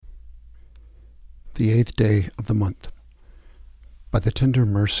The 8th day of the month. By the tender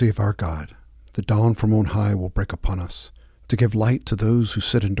mercy of our God, the dawn from on high will break upon us, to give light to those who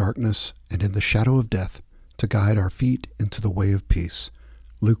sit in darkness and in the shadow of death, to guide our feet into the way of peace.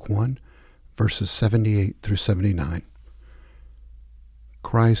 Luke 1, verses 78 through 79.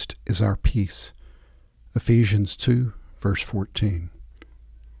 Christ is our peace. Ephesians 2, verse 14.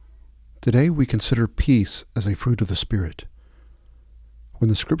 Today we consider peace as a fruit of the Spirit. When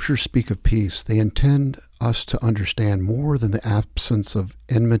the Scriptures speak of peace, they intend us to understand more than the absence of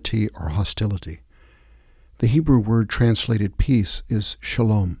enmity or hostility. The Hebrew word translated peace is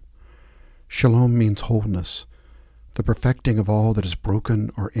shalom. Shalom means wholeness, the perfecting of all that is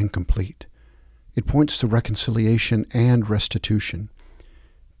broken or incomplete. It points to reconciliation and restitution.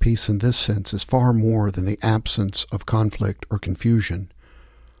 Peace in this sense is far more than the absence of conflict or confusion.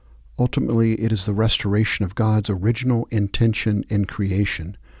 Ultimately, it is the restoration of God's original intention in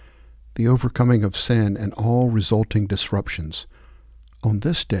creation, the overcoming of sin and all resulting disruptions. On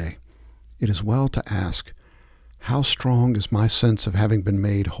this day, it is well to ask, how strong is my sense of having been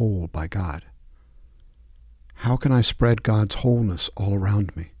made whole by God? How can I spread God's wholeness all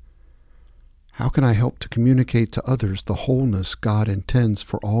around me? How can I help to communicate to others the wholeness God intends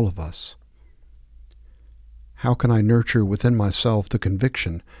for all of us? How can I nurture within myself the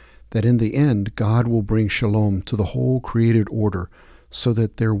conviction that in the end God will bring shalom to the whole created order so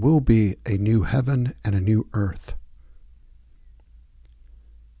that there will be a new heaven and a new earth?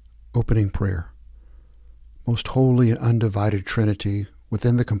 Opening prayer. Most holy and undivided Trinity,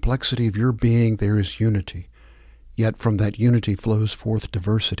 within the complexity of your being there is unity, yet from that unity flows forth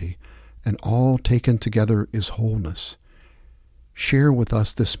diversity, and all taken together is wholeness. Share with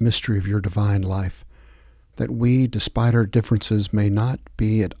us this mystery of your divine life, that we, despite our differences, may not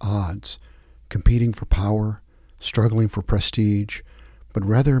be at odds, competing for power, struggling for prestige, but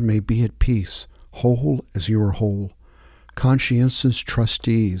rather may be at peace, whole as you are whole, conscientious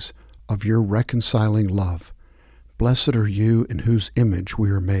trustees of your reconciling love. Blessed are you in whose image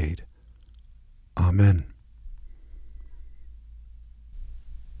we are made. Amen.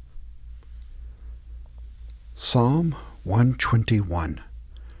 Psalm 121.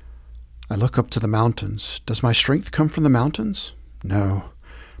 I look up to the mountains. Does my strength come from the mountains? No.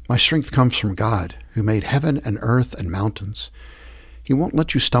 My strength comes from God, who made heaven and earth and mountains. He won't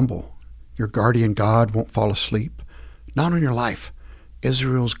let you stumble. Your guardian God won't fall asleep. Not on your life.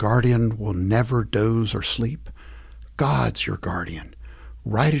 Israel's guardian will never doze or sleep. God's your guardian,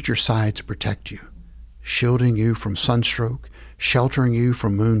 right at your side to protect you, shielding you from sunstroke, sheltering you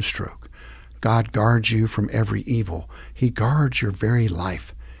from moonstroke. God guards you from every evil. He guards your very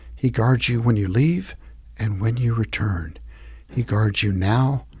life. He guards you when you leave and when you return. He guards you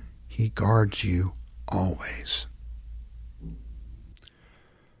now. He guards you always.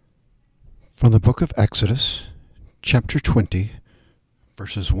 From the book of Exodus, chapter 20,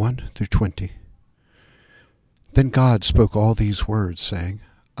 verses 1 through 20. Then God spoke all these words, saying,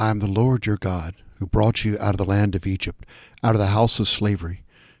 I am the Lord your God, who brought you out of the land of Egypt, out of the house of slavery.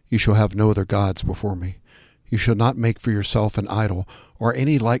 You shall have no other gods before me. You shall not make for yourself an idol, or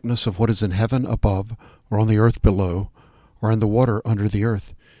any likeness of what is in heaven above, or on the earth below, or in the water under the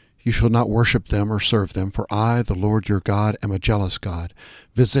earth. You shall not worship them or serve them, for I, the Lord your God, am a jealous God,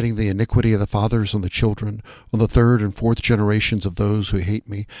 visiting the iniquity of the fathers on the children, on the third and fourth generations of those who hate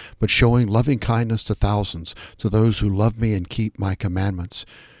me, but showing loving kindness to thousands, to those who love me and keep my commandments.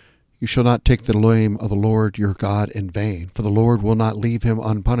 You shall not take the name of the Lord your God in vain, for the Lord will not leave him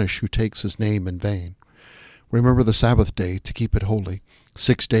unpunished who takes his name in vain. Remember the Sabbath day to keep it holy.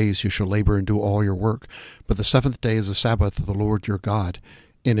 6 days you shall labor and do all your work, but the seventh day is the Sabbath of the Lord your God.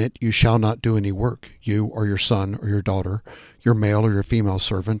 In it you shall not do any work, you or your son or your daughter, your male or your female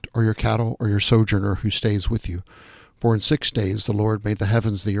servant, or your cattle or your sojourner who stays with you. For in 6 days the Lord made the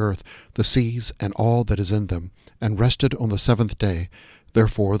heavens, the earth, the seas, and all that is in them, and rested on the seventh day.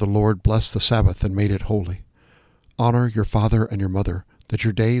 Therefore the Lord blessed the Sabbath and made it holy. Honor your father and your mother, that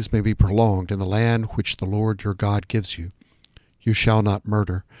your days may be prolonged in the land which the Lord your God gives you. You shall not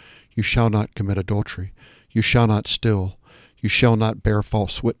murder. You shall not commit adultery. You shall not steal. You shall not bear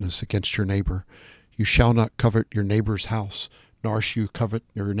false witness against your neighbor. You shall not covet your neighbor's house, nor shall you covet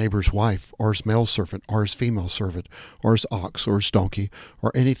your neighbor's wife, or his male servant, or his female servant, or his ox, or his donkey,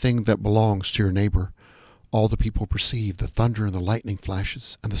 or anything that belongs to your neighbor. All the people perceived the thunder and the lightning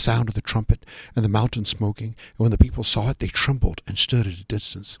flashes, and the sound of the trumpet, and the mountain smoking. And when the people saw it, they trembled and stood at a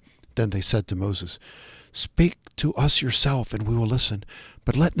distance. Then they said to Moses, Speak to us yourself, and we will listen.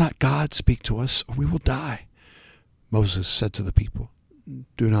 But let not God speak to us, or we will die. Moses said to the people,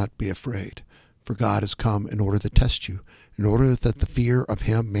 Do not be afraid, for God has come in order to test you, in order that the fear of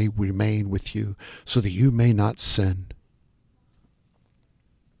him may remain with you, so that you may not sin.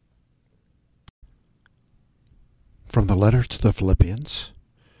 From the letter to the Philippians,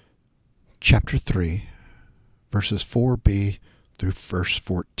 chapter 3, verses 4b through verse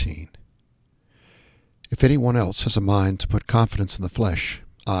 14. If anyone else has a mind to put confidence in the flesh,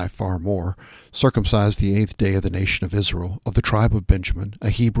 I far more, circumcised the 8th day of the nation of Israel, of the tribe of Benjamin, a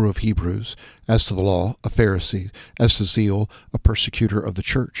Hebrew of Hebrews, as to the law, a Pharisee, as to zeal, a persecutor of the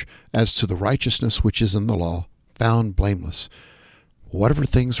church, as to the righteousness which is in the law, found blameless. Whatever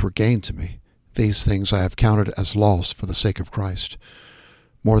things were gained to me, these things I have counted as loss for the sake of Christ.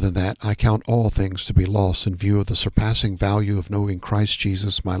 More than that, I count all things to be loss in view of the surpassing value of knowing Christ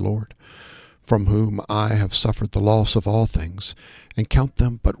Jesus my Lord, from whom I have suffered the loss of all things, and count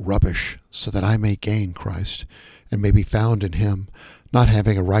them but rubbish, so that I may gain Christ, and may be found in him, not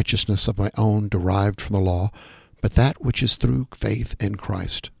having a righteousness of my own derived from the law, but that which is through faith in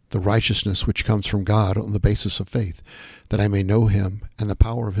Christ, the righteousness which comes from God on the basis of faith, that I may know him and the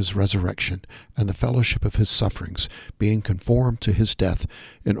power of his resurrection, and the fellowship of his sufferings, being conformed to his death,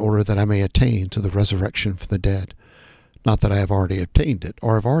 in order that I may attain to the resurrection from the dead. Not that I have already obtained it,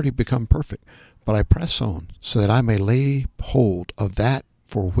 or have already become perfect, but I press on, so that I may lay hold of that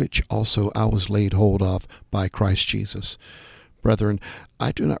for which also I was laid hold of by Christ Jesus. Brethren,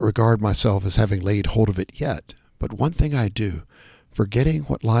 I do not regard myself as having laid hold of it yet, but one thing I do, forgetting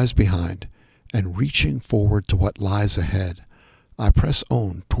what lies behind, and reaching forward to what lies ahead, I press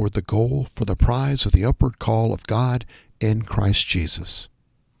on toward the goal for the prize of the upward call of God in Christ Jesus.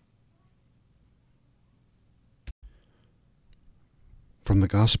 From the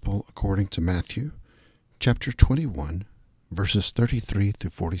Gospel according to Matthew, chapter 21, verses 33 through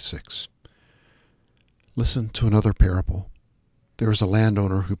 46. Listen to another parable. There was a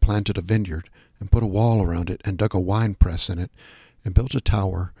landowner who planted a vineyard and put a wall around it and dug a winepress in it and built a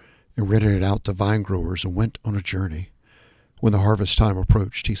tower and rented it out to vine growers and went on a journey. When the harvest time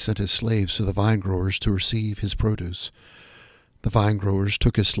approached, he sent his slaves to the vine growers to receive his produce. The vine growers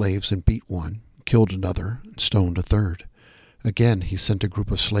took his slaves and beat one, killed another, and stoned a third. Again he sent a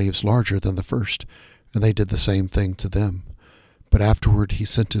group of slaves larger than the first, and they did the same thing to them. But afterward he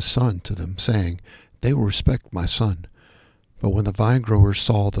sent his son to them, saying, They will respect my son. But when the vine growers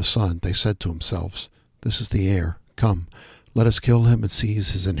saw the son, they said to themselves, This is the heir. Come, let us kill him and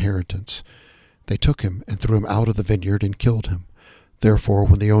seize his inheritance. They took him and threw him out of the vineyard and killed him. Therefore,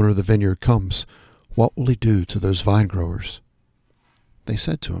 when the owner of the vineyard comes, what will he do to those vine growers? They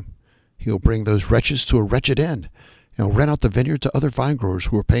said to him, He will bring those wretches to a wretched end, and will rent out the vineyard to other vine growers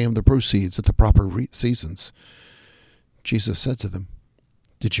who will pay him the proceeds at the proper seasons. Jesus said to them,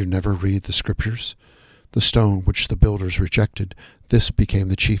 Did you never read the Scriptures? The stone which the builders rejected, this became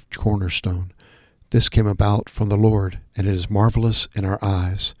the chief cornerstone. This came about from the Lord, and it is marvelous in our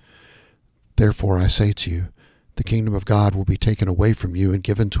eyes. Therefore I say to you, the kingdom of God will be taken away from you and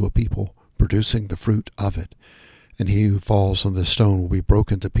given to a people, producing the fruit of it. And he who falls on this stone will be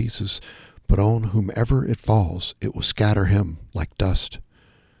broken to pieces, but on whomever it falls, it will scatter him like dust.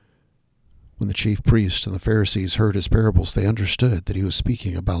 When the chief priests and the Pharisees heard his parables, they understood that he was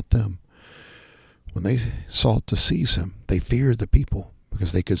speaking about them. When they sought to seize him, they feared the people,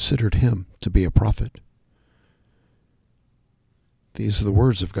 because they considered him to be a prophet. These are the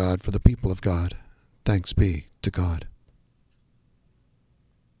words of God for the people of God. Thanks be to God.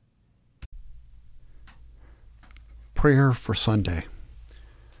 Prayer for Sunday.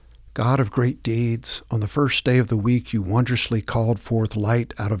 God of great deeds, on the first day of the week you wondrously called forth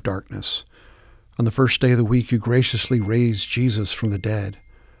light out of darkness. On the first day of the week you graciously raised Jesus from the dead.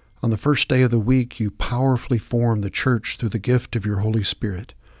 On the first day of the week you powerfully formed the church through the gift of your Holy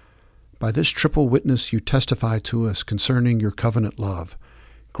Spirit. By this triple witness you testify to us concerning your covenant love.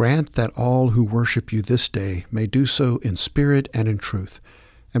 Grant that all who worship you this day may do so in spirit and in truth,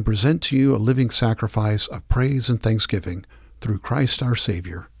 and present to you a living sacrifice of praise and thanksgiving through Christ our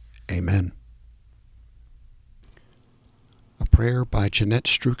Savior. Amen. A prayer by Jeanette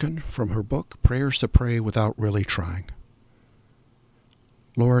Strucken from her book, Prayers to Pray Without Really Trying.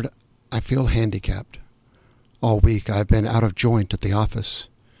 Lord, I feel handicapped. All week I've been out of joint at the office.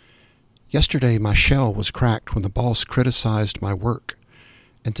 Yesterday my shell was cracked when the boss criticized my work,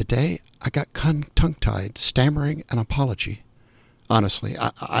 and today I got tongue-tied, stammering an apology. Honestly,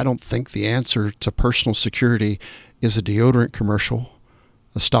 I don't think the answer to personal security is a deodorant commercial,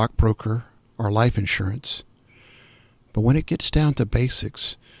 a stockbroker, or life insurance. But when it gets down to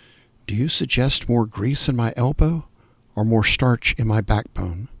basics, do you suggest more grease in my elbow or more starch in my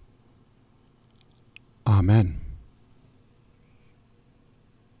backbone? Amen.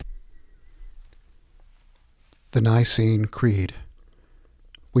 The Nicene Creed.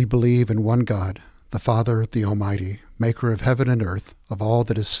 We believe in one God, the Father, the Almighty, maker of heaven and earth, of all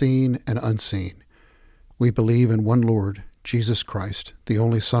that is seen and unseen. We believe in one Lord, Jesus Christ, the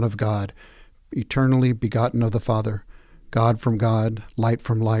only Son of God, eternally begotten of the Father, God from God, light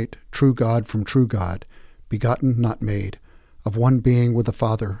from light, true God from true God, begotten, not made, of one being with the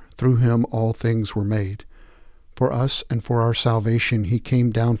Father. Through him all things were made. For us and for our salvation he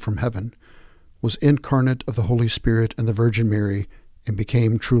came down from heaven, was incarnate of the Holy Spirit and the Virgin Mary, and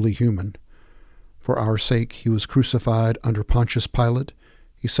became truly human. For our sake he was crucified under Pontius Pilate.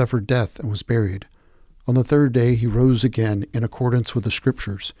 He suffered death and was buried. On the third day he rose again in accordance with the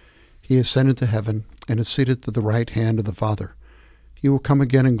Scriptures. He ascended to heaven and is seated at the right hand of the Father. He will come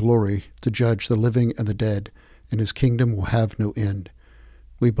again in glory to judge the living and the dead, and his kingdom will have no end.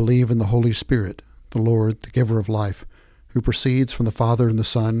 We believe in the Holy Spirit, the Lord, the giver of life, who proceeds from the Father and the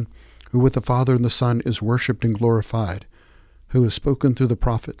Son, who with the Father and the Son is worshipped and glorified, who has spoken through the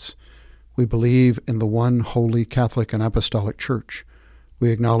prophets. We believe in the one holy Catholic and Apostolic Church.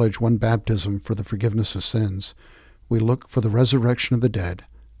 We acknowledge one baptism for the forgiveness of sins. We look for the resurrection of the dead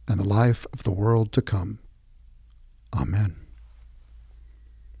and the life of the world to come. Amen.